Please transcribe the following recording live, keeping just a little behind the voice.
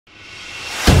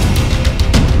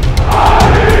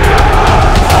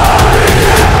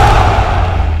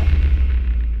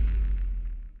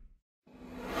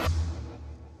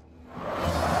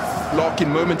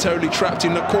momentarily trapped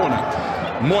in the corner.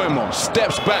 Moimo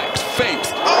steps back, fakes.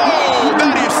 Oh,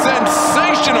 that is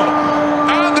sensational!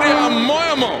 Adrian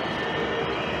Moimo.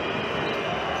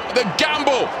 The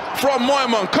gamble from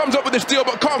Moimo comes up with the steal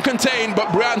but can't contain. But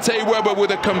Briante Weber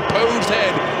with a composed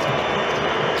head.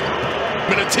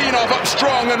 Milutinov up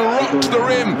strong and rocks the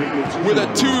rim with a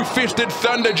two-fisted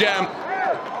thunder jam.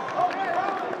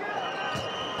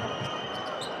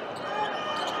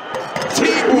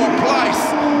 Tibor Pleiss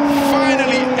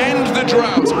finally ends the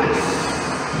drought.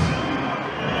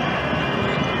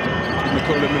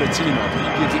 Nikola Milutinov, he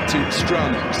gives it to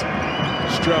Strelnieks.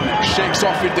 Strelnieks shakes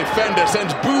off his defender,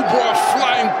 sends Bubra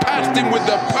flying past him with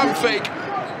the pump fake.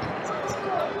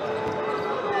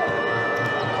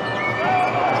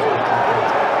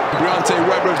 Briante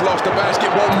Weber has lost the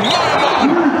basketball. Moimon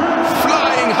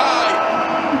flying high.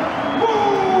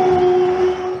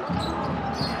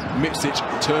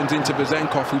 Mitsic turns into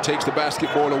Vezenkov, who takes the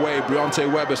basketball away. Briante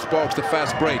Weber sparks the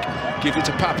fast break, gives it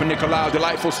to Papa Nicolau.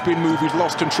 Delightful spin move, he's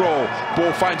lost control.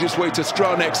 Ball finds its way to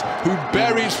Strelnieks, who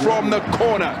buries from the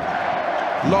corner.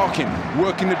 Larkin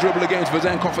working the dribble against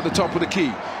Vezenkov at the top of the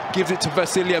key. Gives it to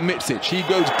Vasilija Mitsic. He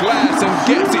goes glass and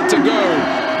gets it to go.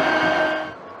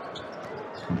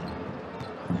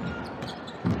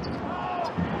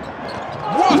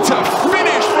 What a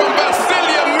finish from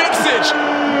Vasilija Mitsic!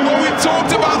 Well, we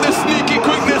talked about the sneaky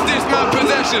quickness this man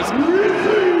possesses.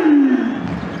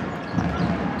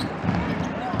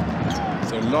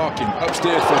 So Larkin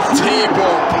upstairs for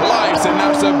Tibor Pleiss, and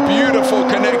that's a beautiful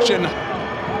connection.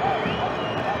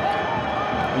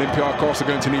 Olympiacos are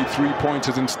going to need 3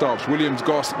 pointers and stops. Williams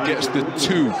Goss gets the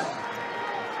 2.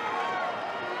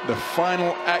 The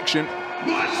final action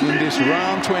in this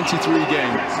round 23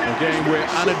 game, a game where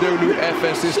Anadolu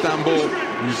Efes Istanbul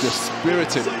used a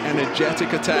spirited,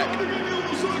 energetic attack.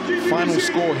 Final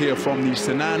score here from the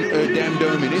Sinan Erdem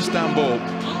Dome in Istanbul.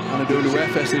 Anadolu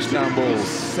Efes Istanbul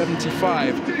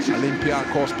 75,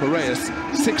 Olympiacos Piraeus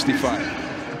 65.